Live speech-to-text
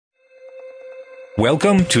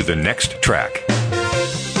Welcome to The Next Track,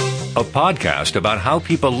 a podcast about how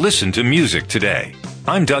people listen to music today.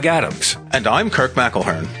 I'm Doug Adams. And I'm Kirk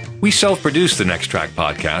McElhearn. We self-produce The Next Track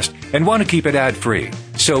podcast and want to keep it ad-free,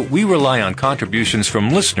 so we rely on contributions from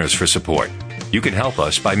listeners for support. You can help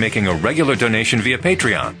us by making a regular donation via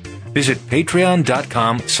Patreon. Visit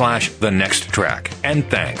patreon.com/thenexttrack.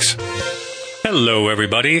 And thanks. Hello,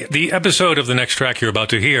 everybody. The episode of The Next Track you're about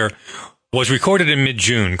to hear was recorded in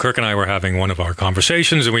mid-June. Kirk and I were having one of our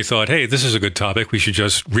conversations, and we thought, hey, this is a good topic. We should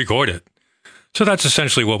just record it. So that's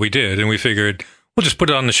essentially what we did, and we figured we'll just put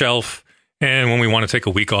it on the shelf, and when we want to take a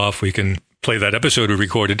week off, we can play that episode we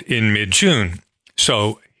recorded in mid-June.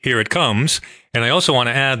 So here it comes, and I also want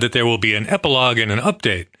to add that there will be an epilogue and an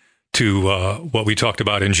update to what we talked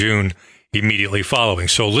about in June immediately following.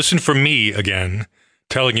 So listen for me again,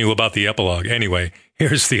 telling you about the epilogue. Anyway,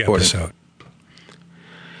 here's the episode.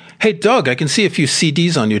 Hey, Doug, I can see a few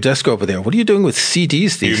CDs on your desk over there. What are you doing with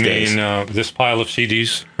CDs these days? You mean this pile of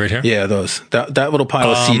CDs right here? Yeah, those. That little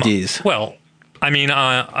pile of CDs. Well, I mean,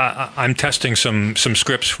 I'm testing some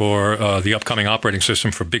scripts for the upcoming operating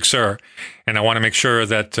system for Big Sur, and I want to make sure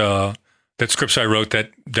that that scripts I wrote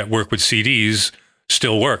that work with CDs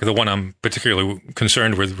still work. The one I'm particularly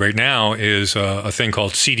concerned with right now is a thing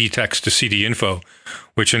called CD text to CD info,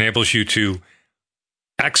 which enables you to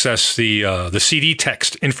access the CD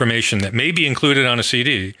text information that may be included on a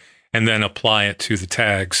CD and then apply it to the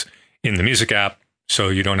tags in the music app. So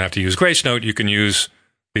you don't have to use Gracenote. You can use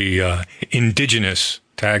the indigenous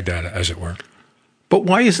tag data, as it were. But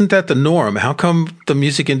why isn't that the norm? How come the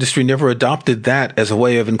music industry never adopted that as a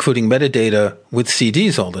way of including metadata with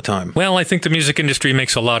CDs all the time? Well, I think the music industry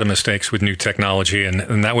makes a lot of mistakes with new technology,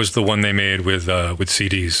 and that was the one they made with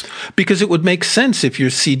CDs. Because it would make sense if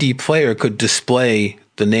your CD player could display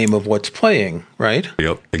the name of what's playing, right?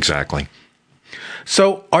 Yep, exactly.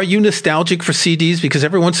 So are you nostalgic for CDs? Because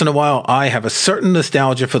every once in a while, I have a certain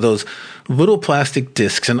nostalgia for those little plastic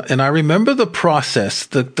discs. And I remember the process,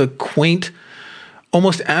 the quaint,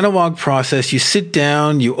 almost analog process. You sit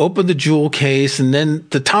down, you open the jewel case, and then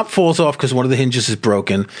the top falls off because one of the hinges is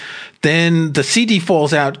broken. Then the CD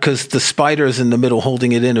falls out because the spiders in the middle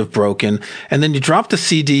holding it in have broken. And then you drop the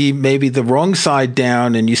CD, maybe the wrong side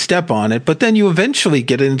down, and you step on it. But then you eventually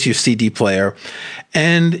get it into your CD player,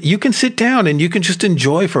 and you can sit down and you can just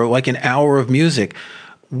enjoy for like an hour of music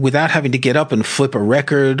without having to get up and flip a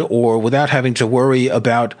record or without having to worry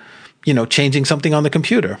about, changing something on the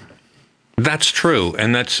computer. That's true.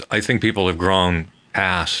 And I think people have grown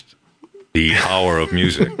past the hour of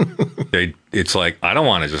music. It's like, I don't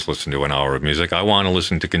want to just listen to an hour of music. I want to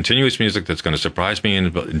listen to continuous music that's going to surprise me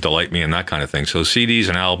and delight me and that kind of thing. So CDs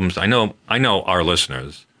and albums, I know our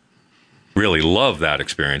listeners really love that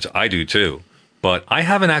experience. I do too. But I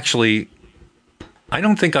haven't actually, I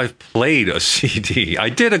don't think I've played a CD. I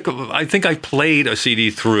think I played a CD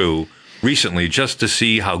through recently just to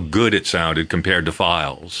see how good it sounded compared to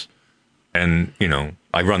files. And,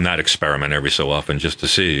 I run that experiment every so often just to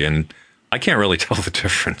see. And I can't really tell the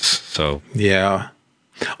difference. So, yeah.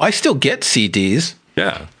 I still get CDs.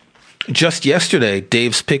 Yeah. Just yesterday,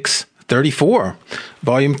 Dave's Picks 34,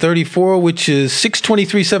 volume 34, which is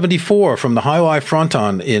 623.74 from the High Life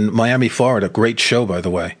Fronton in Miami, Florida. Great show, by the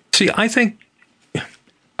way. See, I think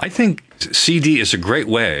CD is a great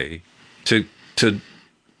way to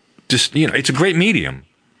just, it's a great medium.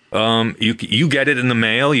 You get it in the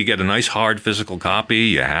mail. You get a nice hard physical copy.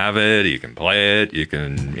 You have it. You can play it. You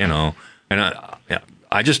can, and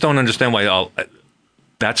I just don't understand why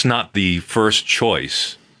that's not the first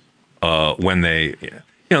choice. When they,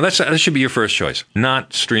 that should be your first choice.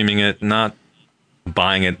 Not streaming it, not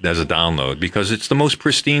buying it as a download, because it's the most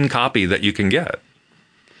pristine copy that you can get.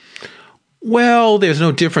 Well, there's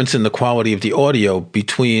no difference in the quality of the audio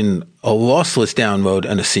between a lossless download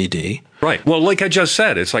and a CD. Right. Well, like I just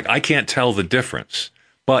said, it's like I can't tell the difference.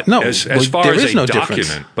 But no, as far as a document,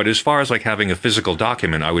 difference. But as far as like having a physical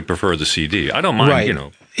document, I would prefer the CD. I don't mind, right.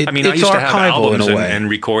 I used to have albums and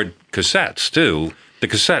record cassettes too. The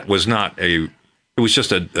cassette was not it was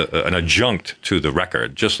just an adjunct to the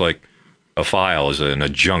record, just like a file is an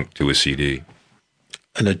adjunct to a CD.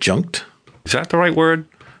 An adjunct? Is that the right word?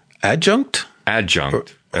 Adjunct?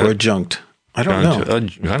 Adjunct. Or adjunct. I don't know.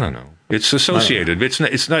 I don't know. It's associated. It's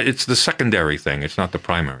not. It's the secondary thing. It's not the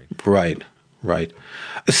primary. Right.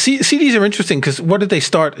 CDs are interesting because what did they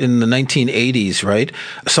start in the 1980s, right?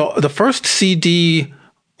 So the first CD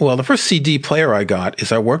player I got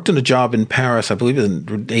is I worked in a job in Paris, I believe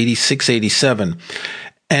in 86, 87.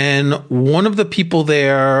 And one of the people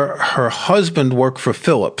there, her husband worked for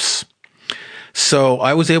Philips. So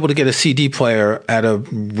I was able to get a CD player at a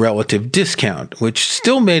relative discount, which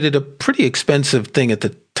still made it a pretty expensive thing at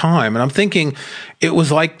the time. And I'm thinking it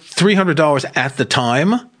was like $300 at the time,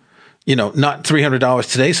 not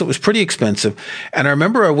 $300 today. So it was pretty expensive. And I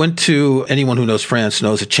remember I went to, anyone who knows France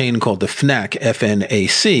knows a chain called the Fnac,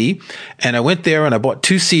 F-N-A-C. And I went there and I bought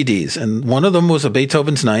 2 CDs. And one of them was a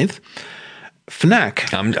Beethoven's Ninth.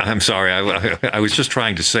 Fnac. I'm sorry. I was just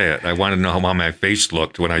trying to say it. I wanted to know how my face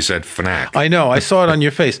looked when I said Fnac. I know. I saw it on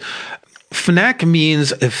your face. Fnac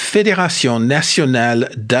means Fédération Nationale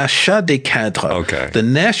d'Achat des Cadres. Okay. The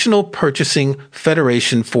National Purchasing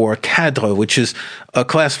Federation for Cadres, which is a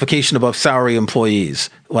classification above salary employees,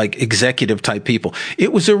 like executive type people.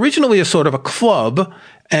 It was originally a sort of a club,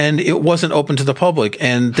 and it wasn't open to the public.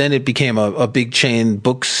 And then it became a big chain,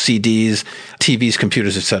 books, CDs, TVs,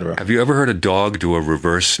 computers, etc. Have you ever heard a dog do a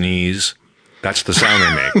reverse sneeze? That's the sound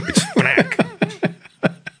they make. It's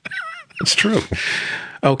Fnac. It's true.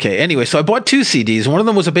 Okay. Anyway, so I bought 2 CDs. One of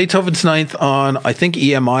them was a Beethoven's Ninth on, I think,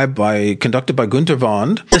 EMI conducted by Günter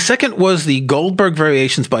Wand. The second was the Goldberg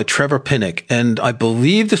Variations by Trevor Pinnock. And I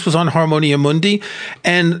believe this was on Harmonia Mundi.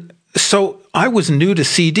 And so I was new to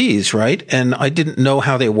CDs, right? And I didn't know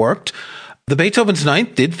how they worked. The Beethoven's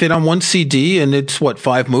Ninth did fit on one CD, and it's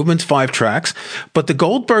 5 movements, 5 tracks. But the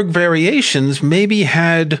Goldberg Variations maybe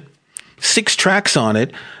had 6 tracks on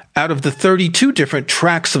it out of the 32 different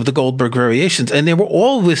tracks of the Goldberg Variations, and they were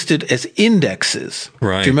all listed as indexes.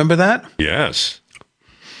 Right. Do you remember that? Yes.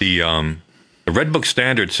 The Red Book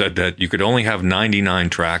Standard said that you could only have 99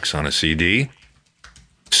 tracks on a CD.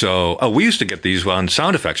 So we used to get these on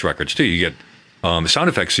sound effects records, too. You get sound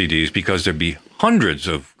effects CDs because there'd be hundreds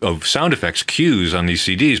of sound effects cues on these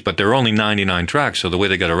CDs, but there are only 99 tracks. So the way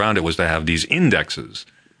they got around it was to have these indexes,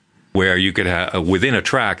 where you could have, within a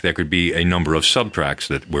track, there could be a number of subtracks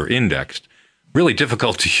that were indexed. Really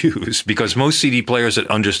difficult to use because most CD players that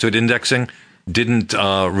understood indexing didn't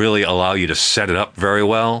really allow you to set it up very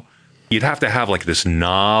well. You'd have to have like this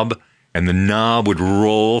knob, and the knob would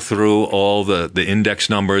roll through all the index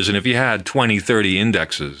numbers. And if you had 20, 30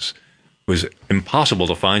 indexes, it was impossible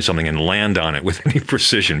to find something and land on it with any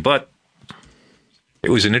precision. But it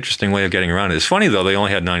was an interesting way of getting around it. It's funny, though, they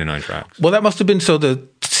only had 99 tracks. Well, that must have been so the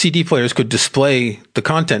CD players could display the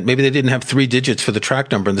content. Maybe they didn't have 3 digits for the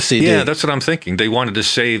track number in the CD. Yeah, that's what I'm thinking. They wanted to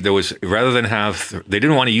save, rather than they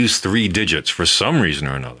didn't want to use 3 digits for some reason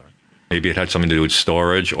or another. Maybe it had something to do with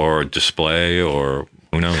storage or display or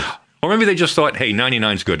who knows. Or maybe they just thought, hey,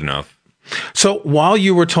 99 is good enough. So while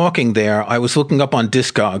you were talking there, I was looking up on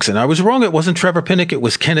Discogs, and I was wrong. It wasn't Trevor Pinnock. It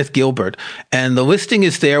was Kenneth Gilbert. And the listing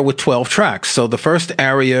is there with 12 tracks. So the first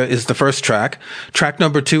aria is the first track. Track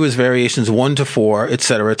number 2 is variations 1 to 4, et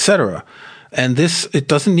cetera, et cetera. And it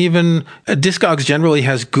doesn't even, Discogs generally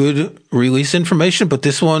has good release information, but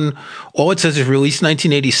this one, all it says is released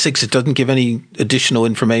 1986. It doesn't give any additional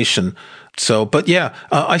information. So, but yeah,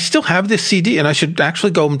 I still have this CD, and I should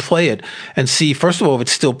actually go and play it and see, first of all, if it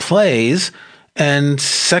still plays, and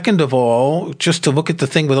second of all, just to look at the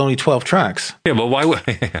thing with only 12 tracks. Yeah, but why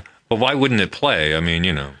wouldn't it play? I mean,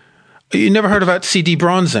 You never heard about CD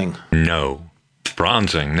bronzing? No.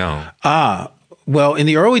 Bronzing, no. Well, in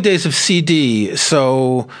the early days of CD,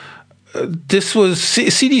 so this was,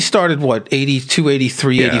 CD started, 82,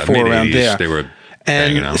 83, 84, around there. They were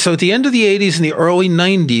And so at the end of the 80s and the early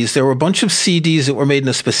 90s, there were a bunch of CDs that were made in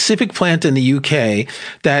a specific plant in the UK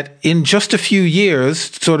that in just a few years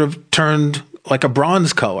sort of turned like a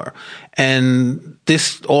bronze color. And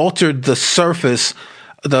this altered the surface,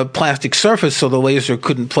 the plastic surface, so the laser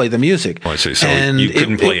couldn't play the music. Oh, I see. So you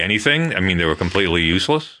couldn't play anything? I mean, they were completely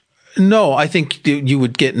useless? No, I think you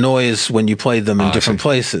would get noise when you played them in different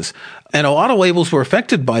places. And a lot of labels were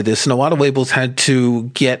affected by this, and a lot of labels had to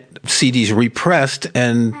get CDs repressed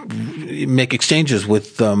and make exchanges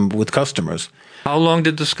with customers. How long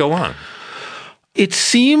did this go on? It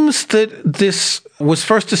seems that this was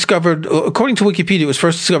first discovered, according to Wikipedia, it was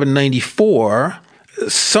first discovered in 94.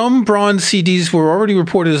 Some bronze CDs were already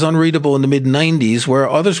reported as unreadable in the mid-90s, where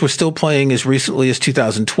others were still playing as recently as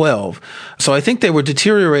 2012. So I think they were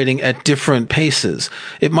deteriorating at different paces.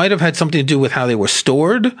 It might have had something to do with how they were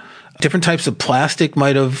stored. Different types of plastic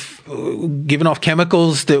might have given off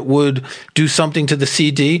chemicals that would do something to the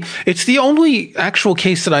CD. It's the only actual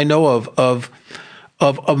case that I know of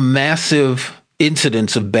a massive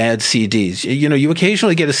incidence of bad CDs. You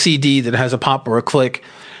occasionally get a CD that has a pop or a click,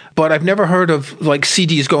 but I've never heard of like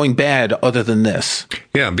CDs going bad other than this.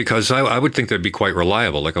 Yeah, because I would think they'd be quite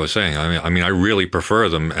reliable. Like I was saying, I mean, I really prefer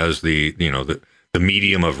them as the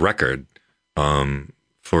medium of record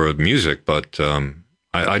for music. But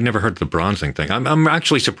I never heard the bronzing thing. I'm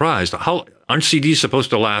actually surprised. How Aren't CDs supposed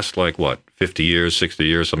to last like what, 50 years, 60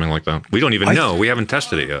 years, something like that? We don't even know. We haven't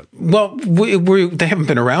tested it yet. Well, they haven't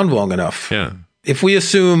been around long enough. Yeah. If we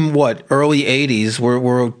assume early 80s,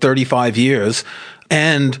 we're 35 years,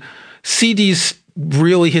 and CDs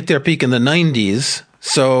really hit their peak in the 90s.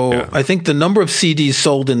 So I think the number of CDs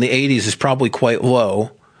sold in the 80s is probably quite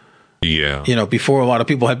low. Yeah. Before a lot of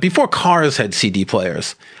people before cars had CD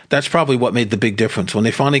players. That's probably what made the big difference when they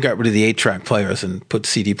finally got rid of the 8-track players and put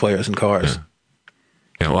CD players in cars.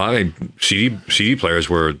 Yeah. Well, I mean, CD players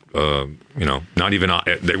were, not even,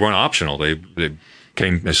 they weren't optional. They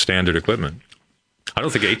came as standard equipment. I don't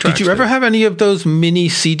think 8-tracks. Did you ever have any of those mini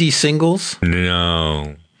CD singles?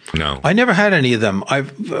 No. I never had any of them.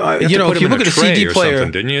 If you look at a CD player,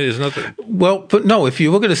 didn't you? Isn't that but no, if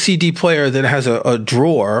you look at a CD player that has a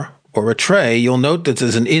drawer or a tray, you'll note that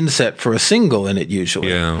there's an inset for a single in it usually.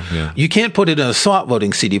 Yeah. You can't put it in a slot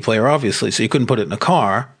loading CD player, obviously, so you couldn't put it in a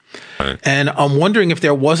car. Right. And I'm wondering if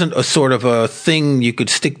there wasn't a sort of a thing you could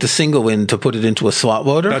stick the single in to put it into a slot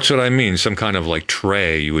loader. That's what I mean. Some kind of like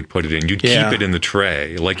tray you would put it in. You'd keep it in the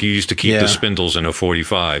tray. Like you used to keep the spindles in a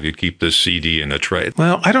 45. You'd keep the CD in a tray.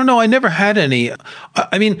 Well, I don't know. I never had any.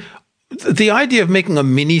 I mean, the idea of making a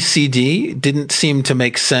mini CD didn't seem to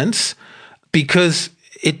make sense because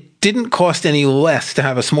it didn't cost any less to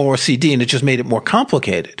have a smaller CD, and it just made it more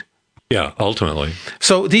complicated. Yeah, ultimately.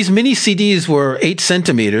 So these mini CDs were 8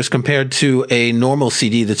 centimeters compared to a normal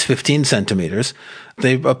CD that's 15 centimeters.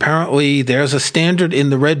 There's a standard in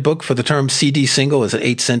the Red Book for the term CD single as an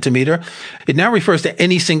 8 centimeter. It now refers to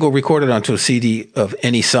any single recorded onto a CD of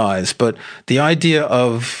any size. But the idea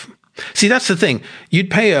of, that's the thing.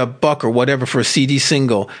 You'd pay $1 or whatever for a CD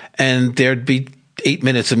single, and there'd be 8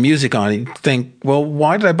 minutes of music on it. You think, well,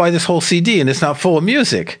 why did I buy this whole CD and it's not full of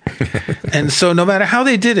music? And so no matter how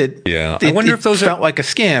they did it, I wonder if those felt like a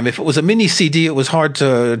scam. If it was a mini CD, it was hard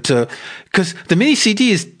to because the mini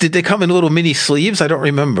CDs, did they come in little mini sleeves? I don't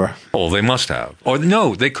remember. Oh, they must have. Or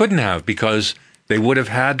no, they couldn't have because they would have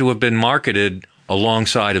had to have been marketed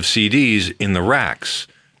alongside of CDs in the racks.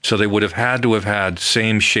 So they would have had to have had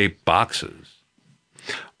same shaped boxes.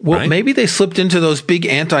 Well, right? Maybe they slipped into those big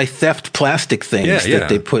anti-theft plastic things that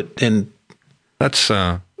they put in. That's,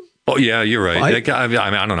 oh yeah, you're right. I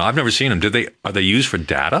don't know. I've never seen them. Are they used for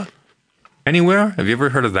data anywhere? Have you ever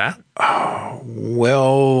heard of that? Oh,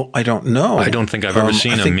 well, I don't know. I don't think I've ever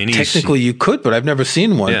seen a mini. Technically you could, but I've never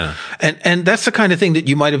seen one. Yeah. And that's the kind of thing that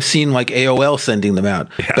you might have seen like AOL sending them out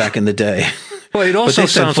back in the day. Well, it also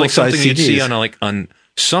sounds like something you'd see on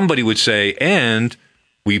somebody would say, and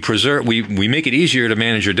we make it easier to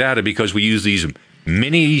manage your data because we use these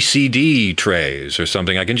mini CD trays or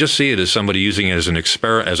something. I can just see it as somebody using it as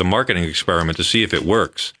a marketing experiment to see if it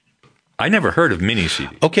works. I never heard of mini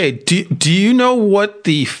CD. Okay, do you know what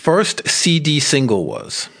the first CD single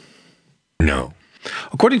was? No.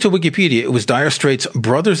 According to Wikipedia, it was Dire Straits'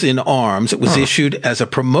 Brothers in Arms. It was issued as a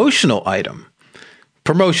promotional item.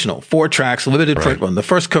 Promotional, 4 tracks, limited print run. The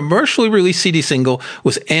first commercially released CD single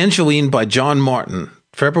was Angeline by John Martin,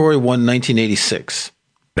 February 1, 1986.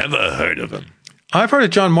 Never heard of him. I've heard of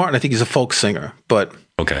John Martin. I think he's a folk singer, but...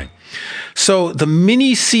 Okay. So the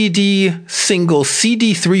mini CD single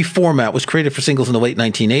CD3 format was created for singles in the late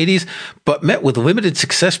 1980s, but met with limited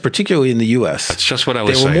success, particularly in the U.S. That's just what I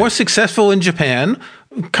was saying. They were more successful in Japan,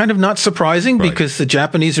 kind of not surprising because the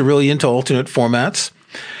Japanese are really into alternate formats.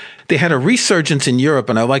 They had a resurgence in Europe,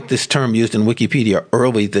 and I like this term used in Wikipedia,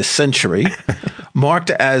 early this century,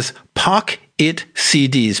 marked as Pock-It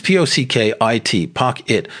CDs, P-O-C-K-I-T,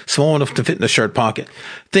 Pock-It, small enough to fit in a shirt pocket.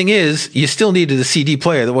 Thing is, you still needed a CD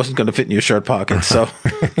player that wasn't going to fit in your shirt pocket, so...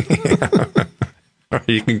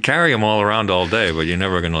 You can carry them all around all day, but you're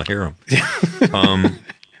never going to hear them.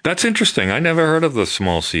 That's interesting. I never heard of the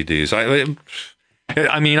small CDs.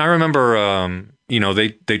 I mean, I remember,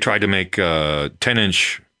 they tried to make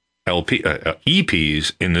 10-inch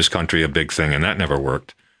EPs in this country a big thing, and that never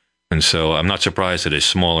worked. And so I'm not surprised that a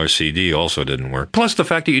smaller CD also didn't work. Plus the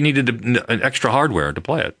fact that you needed an extra hardware to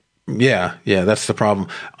play it. Yeah, that's the problem.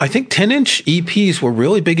 I think 10-inch EPs were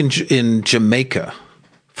really big in Jamaica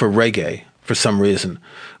for reggae for some reason,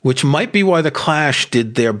 which might be why the Clash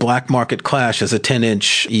did their Black Market Clash as a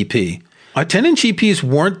 10-inch EP. 10-inch EPs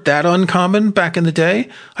weren't that uncommon back in the day.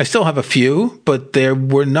 I still have a few, but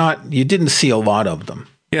you didn't see a lot of them.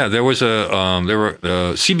 Yeah, there were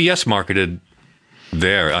CBS marketed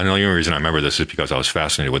there. I know the only reason I remember this is because I was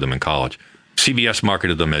fascinated with them in college. CBS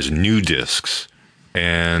marketed them as new discs.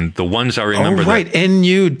 And the ones I remember... Oh, right,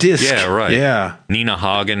 NU disc. Yeah, right. Yeah. Nina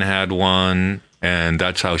Hagen had one, and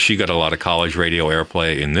that's how she got a lot of college radio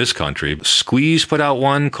airplay in this country. Squeeze put out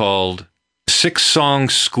one called 6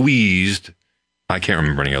 Songs Squeezed. I can't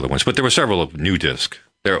remember any other ones, but there were several of new disc.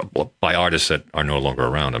 They're by artists that are no longer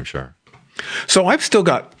around, I'm sure. So I've still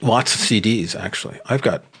got lots of CDs, actually. I've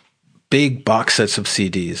got big box sets of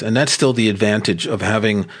CDs, and that's still the advantage of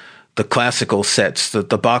having the classical sets, the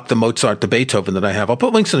Bach, the Mozart, the Beethoven that I have. I'll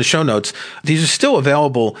put links in the show notes. These are still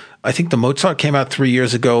available. I think the Mozart came out 3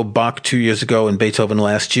 years ago, Bach 2 years ago, and Beethoven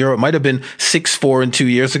last year. It might have been 6, 4, and 2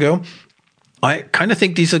 years ago. I kind of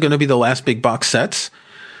think these are going to be the last big box sets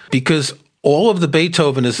because all of the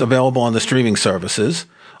Beethoven is available on the streaming services.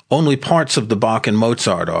 Only parts of the Bach and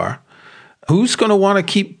Mozart are. Who's going to want to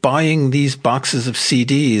keep buying these boxes of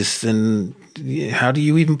CDs? And how do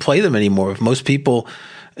you even play them anymore? If most people,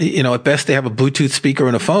 at best they have a Bluetooth speaker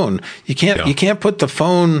and a phone. You can't put the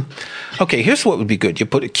phone. Okay, here's what would be good. You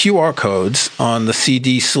put QR codes on the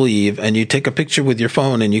CD sleeve and you take a picture with your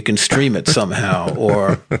phone and you can stream it somehow.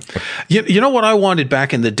 Or, you know what I wanted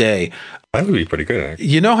back in the day? That would be pretty good, actually.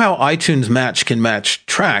 You know how iTunes Match can match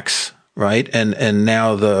tracks, right? And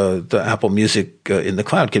now the Apple Music in the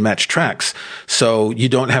cloud can match tracks. So you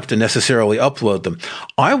don't have to necessarily upload them.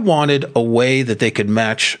 I wanted a way that they could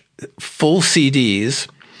match full CDs.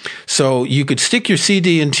 So you could stick your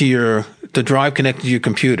CD into the drive connected to your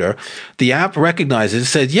computer. The app recognizes it,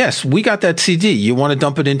 says, yes, we got that CD. You want to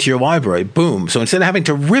dump it into your library. Boom. So instead of having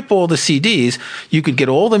to rip all the CDs, you could get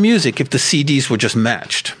all the music if the CDs were just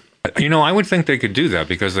matched. I would think they could do that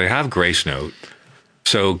because they have Grace Note.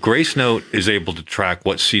 So Grace Note is able to track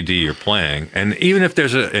what CD you're playing. And even if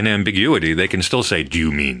there's an ambiguity, they can still say, do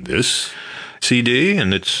you mean this CD?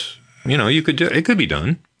 And it's, you could do it could be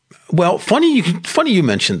done. Well, funny you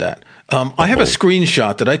mentioned that. I have a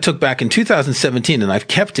screenshot that I took back in 2017, and I've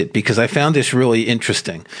kept it because I found this really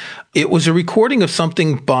interesting. It was a recording of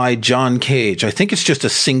something by John Cage. I think it's just a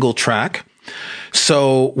single track.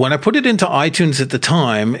 So when I put it into iTunes at the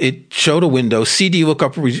time, it showed a window, CD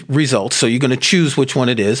lookup results. So you're going to choose which one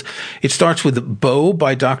it is. It starts with Bo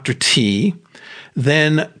by Dr. T,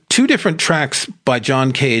 then 2 different tracks by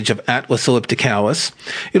John Cage of Atlas Ellipticalis.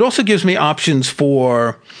 It also gives me options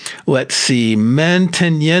for, let's see,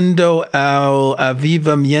 Manteniendo al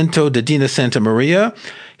Avivamiento de Dina Santa Maria,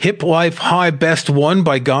 Hip Life High Best 1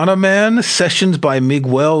 by Ghana Man, Sessions by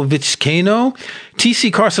Miguel Vizcaino,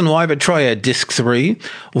 T.C. Carson Live at Triad Disc 3,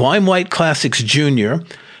 Limelight Classics Jr.,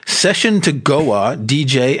 Session to Goa,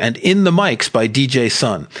 DJ, and In the Mics by DJ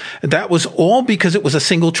Sun. That was all because it was a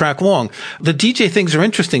single track long. The DJ things are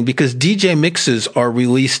interesting because DJ mixes are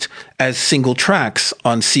released as single tracks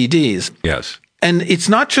on CDs. Yes. And it's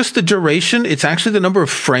not just the duration, it's actually the number of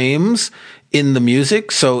frames in the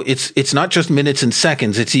music. So it's not just minutes and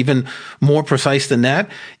seconds. It's even more precise than that.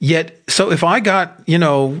 Yet, so if I got,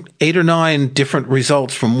 8 or 9 different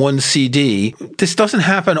results from one CD, this doesn't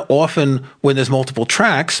happen often when there's multiple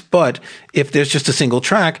tracks, but if there's just a single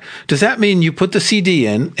track, does that mean you put the CD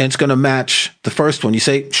in and it's going to match the first one? You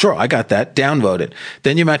say, sure, I got that, download it.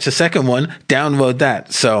 Then you match the second one, download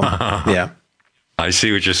that. So, yeah. I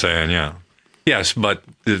see what you're saying, yeah. Yes, but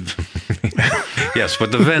the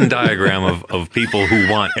Venn diagram of people who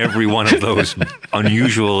want every one of those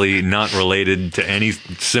unusually not related to any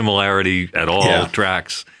similarity at all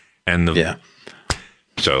tracks, and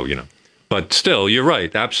so but still, you're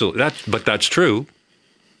right, absolutely. That's true.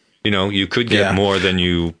 You could get more than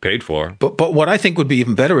you paid for. But what I think would be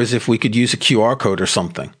even better is if we could use a QR code or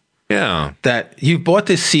something. Yeah. That you bought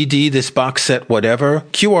this CD, this box set, whatever,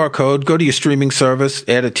 QR code, go to your streaming service,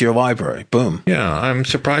 add it to your library. Boom. Yeah, I'm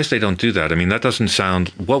surprised they don't do that. I mean, that doesn't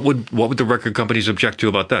sound... What would the record companies object to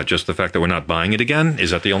about that? Just the fact that we're not buying it again?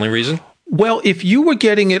 Is that the only reason? Well, if you were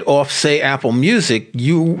getting it off, say, Apple Music,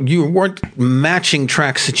 you weren't matching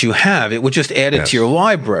tracks that you have. It would just add it to your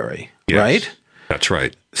library, right? That's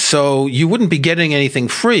right. So you wouldn't be getting anything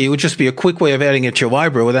free. It would just be a quick way of adding it to your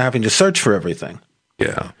library without having to search for everything.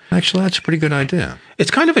 Yeah. Actually, that's a pretty good idea. It's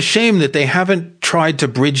kind of a shame that they haven't tried to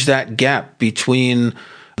bridge that gap between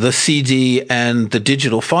the CD and the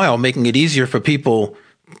digital file, making it easier for people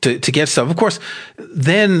to get stuff. Of course,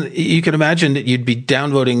 then you can imagine that you'd be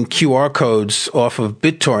downloading QR codes off of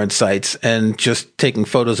BitTorrent sites and just taking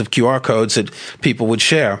photos of QR codes that people would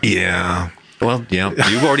share. Yeah. Well,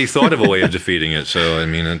 you've already thought of a way of defeating it. So, I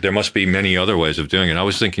mean, there must be many other ways of doing it. I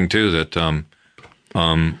was thinking, too, that...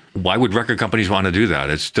 why would record companies want to do that?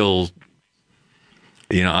 It's still,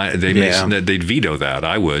 they'd veto that.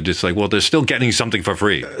 I would. It's like, well, they're still getting something for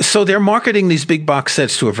free. So they're marketing these big box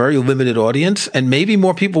sets to a very limited audience, and maybe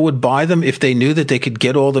more people would buy them if they knew that they could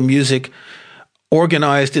get all the music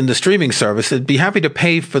organized in the streaming service. They'd be happy to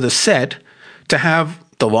pay for the set to have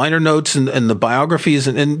the liner notes and the biographies,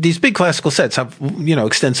 and these big classical sets have,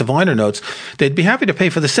 extensive liner notes. They'd be happy to pay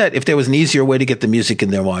for the set if there was an easier way to get the music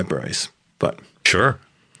in their libraries. But Sure.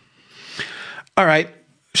 All right.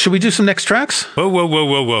 Should we do some next tracks?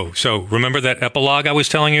 Whoa. So remember that epilogue I was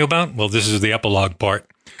telling you about? Well, this is the epilogue part.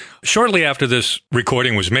 Shortly after this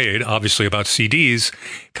recording was made, obviously about CDs,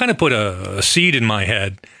 kind of put a seed in my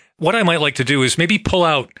head. What I might like to do is maybe pull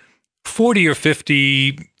out 40 or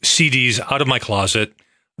 50 CDs out of my closet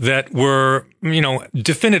that were,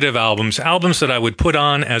 definitive albums that I would put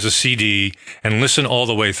on as a CD and listen all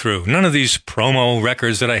the way through. None of these promo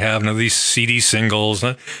records that I have, none of these CD singles,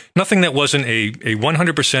 nothing that wasn't a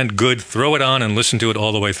 100% good, throw it on and listen to it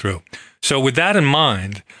all the way through. So with that in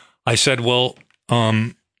mind, I said, well,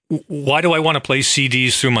 why do I want to play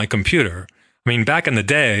CDs through my computer? I mean, back in the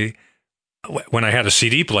day, when I had a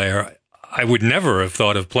CD player, I would never have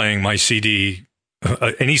thought of playing my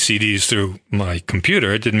any CDs through my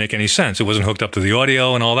computer. It didn't make any sense. It wasn't hooked up to the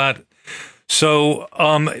audio and all that. So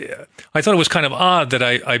I thought it was kind of odd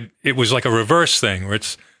that it was like a reverse thing where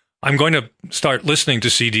I'm going to start listening to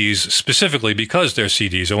CDs specifically because they're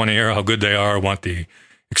CDs. I want to hear how good they are. I want the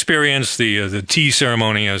experience, the tea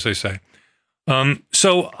ceremony, as they say.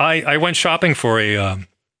 So I went shopping for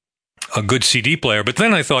a good CD player, but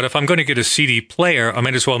then I thought if I'm going to get a CD player, I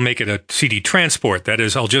might as well make it a CD transport. That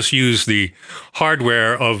is, I'll just use the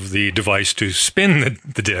hardware of the device to spin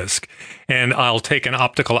the disc, and I'll take an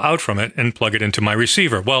optical out from it and plug it into my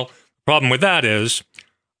receiver. Well, the problem with that is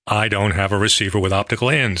I don't have a receiver with optical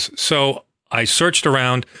ends. So I searched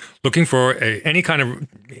around looking for any kind of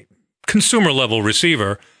consumer level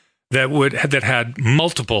receiver that had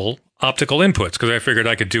multiple optical inputs, because I figured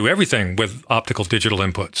I could do everything with optical digital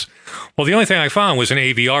inputs. Well, the only thing I found was an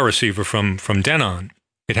AVR receiver from Denon.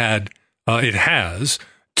 It has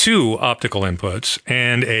 2 optical inputs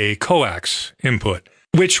and a coax input,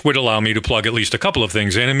 which would allow me to plug at least a couple of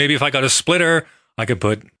things in. And maybe if I got a splitter, I could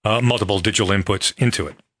put multiple digital inputs into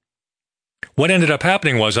it. What ended up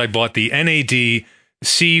happening was I bought the NAD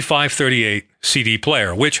C538 CD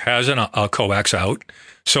player, which has a coax out.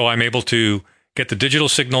 So I'm able to get the digital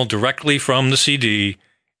signal directly from the CD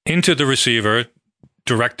into the receiver,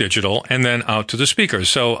 direct digital, and then out to the speakers.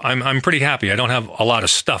 So I'm pretty happy. I don't have a lot of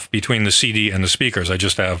stuff between the CD and the speakers. I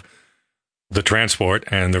just have the transport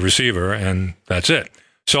and the receiver, and that's it.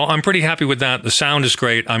 So I'm pretty happy with that. The sound is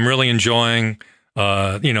great. I'm really enjoying,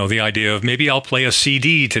 the idea of maybe I'll play a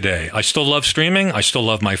CD today. I still love streaming. I still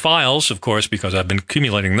love my files, of course, because I've been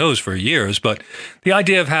accumulating those for years. But the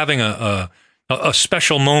idea of having a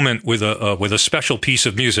special moment with a special piece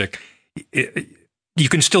of music, you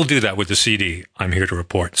can still do that with the CD, I'm here to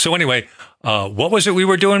report. So anyway, what was it we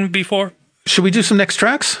were doing before? Should we do some next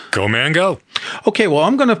tracks? Go, man, go. Okay, well,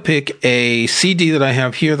 I'm going to pick a CD that I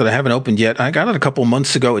have here that I haven't opened yet. I got it a couple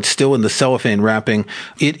months ago. It's still in the cellophane wrapping.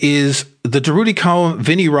 It is the Durutti Column,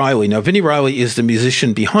 Vinnie Reilly. Now, Vinnie Reilly is the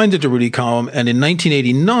musician behind the Durutti Column, and in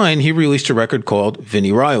 1989, he released a record called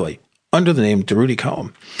Vinnie Reilly, under the name Durutti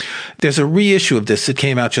Column. There's a reissue of this that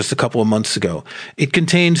came out just a couple of months ago. It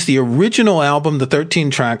contains the original album, the 13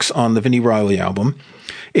 tracks on the Vinnie Reilly album.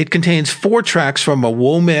 It contains 4 tracks from a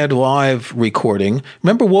WOMAD live recording.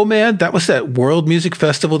 Remember WOMAD? That was that World Music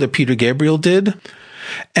Festival that Peter Gabriel did.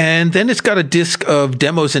 And then it's got a disc of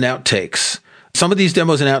demos and outtakes. Some of these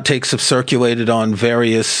demos and outtakes have circulated on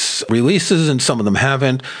various releases, and some of them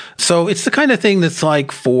haven't. So it's the kind of thing that's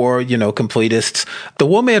like for, completists. The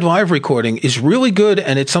WOMAD live recording is really good,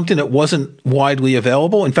 and it's something that wasn't widely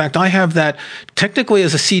available. In fact, I have that technically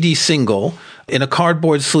as a CD single in a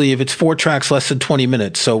cardboard sleeve. It's 4 tracks, less than 20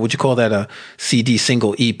 minutes. So would you call that a CD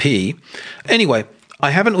single EP? Anyway,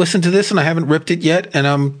 I haven't listened to this, and I haven't ripped it yet, and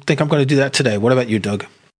I think I'm going to do that today. What about you, Doug?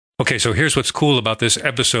 Okay, so here's what's cool about this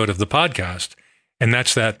episode of the podcast, and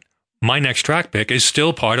that's that my next track pick is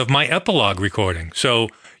still part of my epilogue recording. So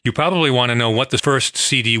you probably want to know what the first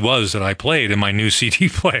CD was that I played in my new CD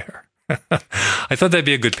player. I thought that'd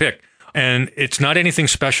be a good pick. And it's not anything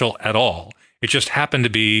special at all. It just happened to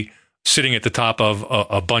be sitting at the top of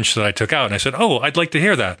a bunch that I took out. And I said, I'd like to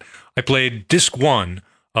hear that. I played disc 1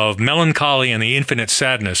 of Melancholy and the Infinite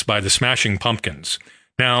Sadness by the Smashing Pumpkins.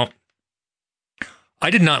 Now, I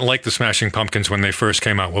did not like the Smashing Pumpkins when they first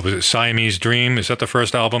came out. What was it, Siamese Dream? Is that the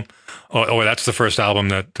first album? Oh, that's the first album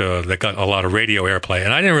that got a lot of radio airplay.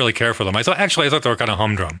 And I didn't really care for them. I thought they were kind of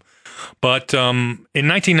humdrum. But in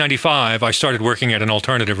 1995, I started working at an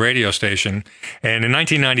alternative radio station. And in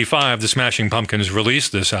 1995, the Smashing Pumpkins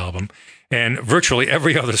released this album. And virtually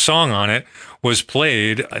every other song on it was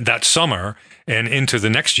played that summer and into the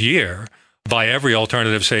next year by every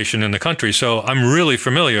alternative station in the country. So I'm really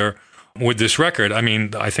familiar with this record. I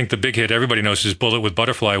mean, I think the big hit everybody knows is Bullet with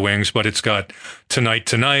Butterfly Wings, but it's got Tonight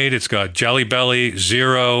Tonight, it's got Jelly Belly,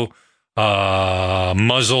 Zero,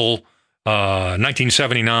 Muzzle,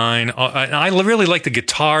 1979. I really like the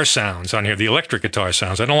guitar sounds on here, the electric guitar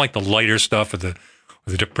sounds. I don't like the lighter stuff or the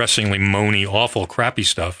depressingly moany, awful, crappy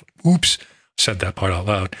stuff. Oops, said that part out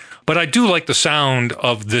loud. But I do like the sound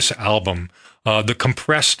of this album. The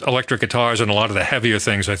compressed electric guitars and a lot of the heavier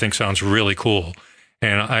things I think sounds really cool.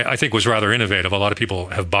 And I think was rather innovative. A lot of people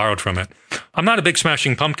have borrowed from it. I'm not a big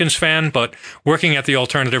Smashing Pumpkins fan, but working at the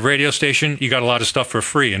alternative radio station, you got a lot of stuff for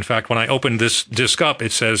free. In fact, when I opened this disc up,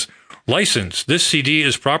 it says, "License. This CD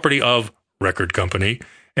is property of record company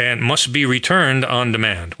and must be returned on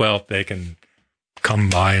demand." Well, they can come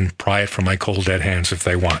by and pry it from my cold dead hands if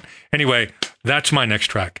they want. Anyway, that's my next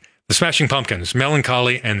track. The Smashing Pumpkins,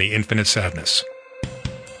 Melancholy and the Infinite Sadness.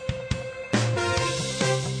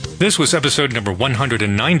 This was episode number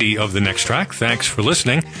 190 of The Next Track. Thanks for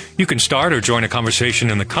listening. You can start or join a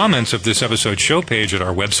conversation in the comments of this episode's show page at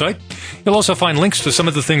our website. You'll also find links to some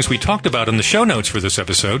of the things we talked about in the show notes for this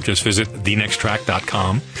episode. Just visit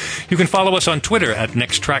thenexttrack.com. You can follow us on Twitter at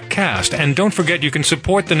NextTrackCast. And don't forget you can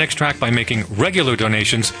support The Next Track by making regular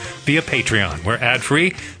donations via Patreon. We're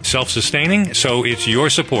ad-free, self-sustaining, so it's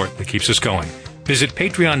your support that keeps us going. Visit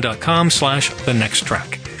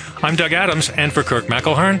patreon.com/thenexttrack. I'm Doug Adams, and for Kirk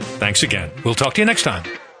McElhearn, thanks again. We'll talk to you next time.